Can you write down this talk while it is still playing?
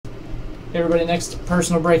Everybody, next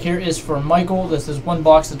personal break here is for Michael. This is one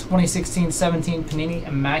box of 2016-17 Panini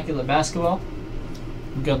Immaculate Basketball.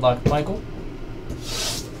 Good luck, Michael.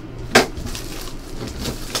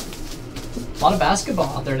 A lot of basketball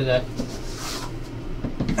out there today.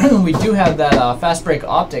 We do have that Fast Break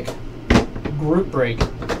Optic group break.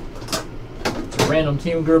 It's a random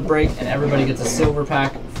team group break, and everybody gets a silver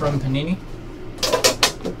pack from Panini.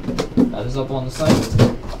 That is up on the site.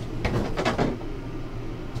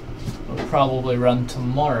 It'll probably run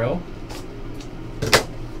tomorrow.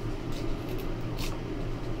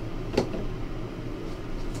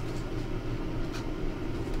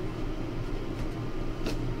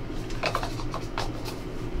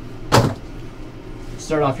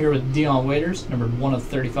 Start off here with Dion Waiters, numbered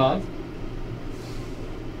 1/35.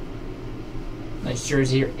 Nice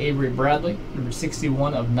jersey here, Avery Bradley, number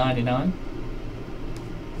 61/99.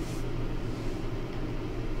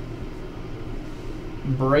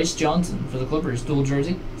 Bryce Johnson for the Clippers, dual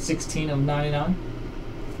jersey, 16/99.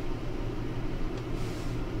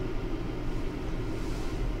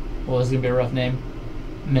 Well, this is going to be a rough name.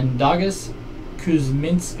 Mendagas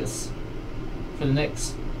Kuzminskas for the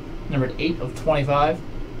Knicks, numbered 8/25.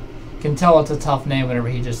 Can tell it's a tough name whenever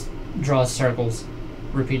he just draws circles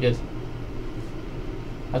repeated.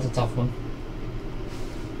 That's a tough one.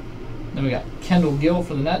 Then we got Kendall Gill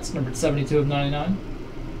for the Nets, numbered 72/99.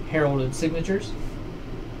 Heralded signatures.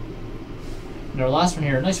 And our last one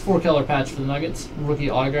here, a nice 4-color patch for the Nuggets. Rookie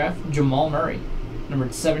autograph, Jamal Murray,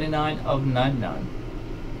 numbered 79/99.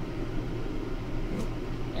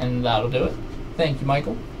 And that'll do it. Thank you,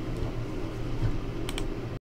 Michael.